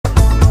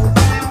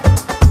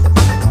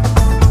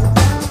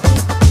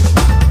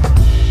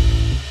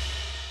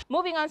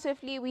moving on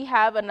swiftly, we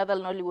have another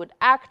Nollywood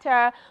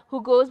actor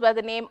who goes by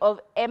the name of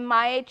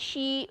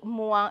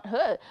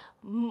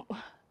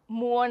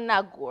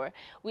Muonager.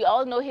 We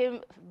all know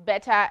him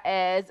better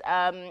as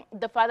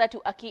the father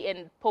to Aki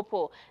and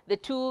Popo, the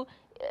two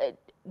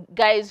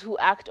guys who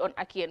act on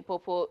Aki and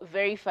Popo.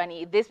 Very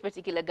funny. This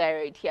particular guy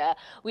right here,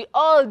 we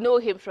all know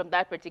him from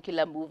that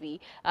particular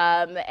movie,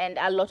 and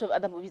a lot of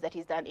other movies that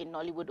he's done in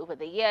Nollywood over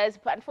the years.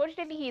 But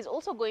unfortunately, he's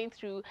also going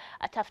through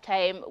a tough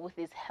time with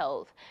his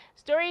health.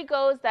 Story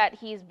goes that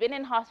he's been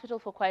in hospital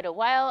for quite a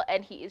while,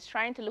 and he is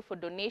trying to look for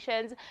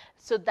donations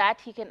so that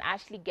he can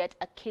actually get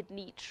a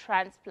kidney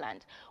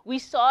transplant. We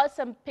saw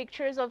some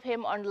pictures of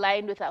him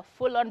online with a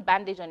full-on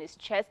bandage on his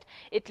chest.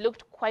 It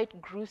looked quite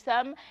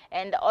gruesome,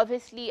 and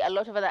obviously a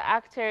lot of other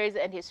actors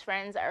and his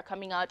friends are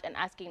coming out and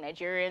asking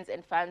Nigerians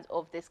and fans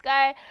of this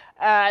guy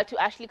to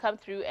actually come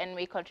through and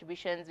make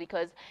contributions,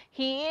 because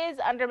he is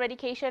under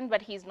medication,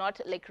 but he's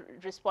not like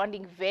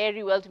responding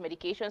very well to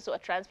medication, so a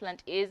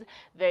transplant is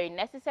very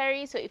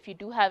necessary. So if you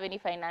do have any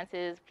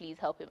finances, please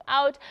help him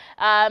out.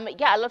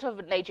 Yeah, a lot of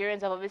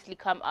Nigerians have obviously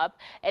come up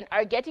and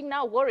are getting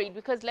now worried,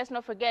 because let's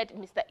not forget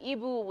Mr.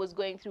 Ibu was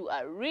going through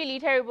a really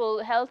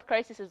terrible health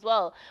crisis as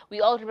well.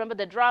 We all remember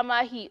the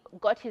drama. He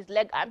got his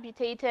leg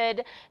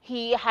amputated.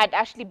 He had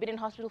actually been in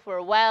hospital for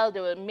a while.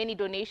 There were many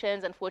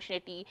donations.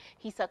 Unfortunately,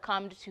 he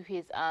succumbed to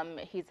his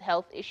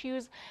health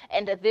issues,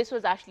 and this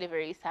was actually a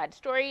very sad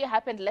story. It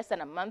happened less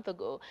than a month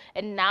ago,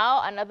 and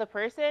now another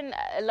person.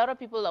 A lot of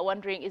people are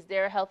wondering, is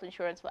there health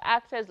insurance for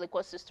actors? Like,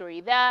 what's the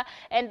story there?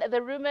 And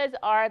the rumors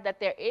are that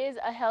there is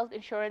a health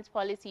insurance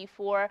policy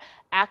for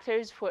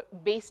actors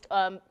based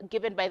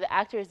given by the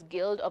Actors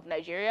Guild of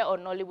Nigeria, or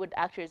Nollywood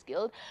Actors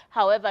Guild.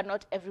 However,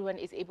 not everyone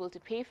is able to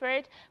pay for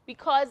it,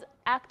 because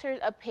actors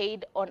are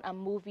paid on a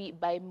movie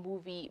by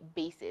movie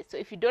basis. So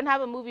if you don't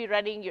have a movie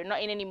running, you're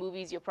not in any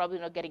movies, you're probably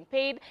not getting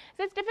paid.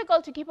 So it's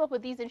difficult to keep up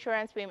with these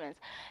insurance payments.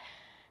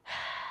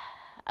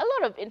 A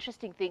lot of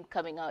interesting things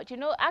coming out. You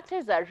know,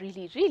 actors are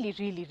really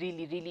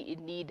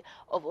in need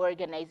of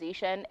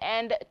organization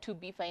and to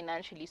be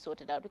financially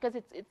sorted out, because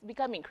it's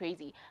becoming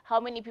crazy how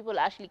many people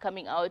are actually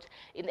coming out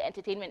in the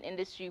entertainment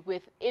industry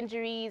with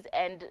injuries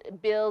and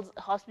bills,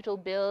 hospital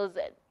bills.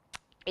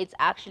 It's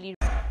actually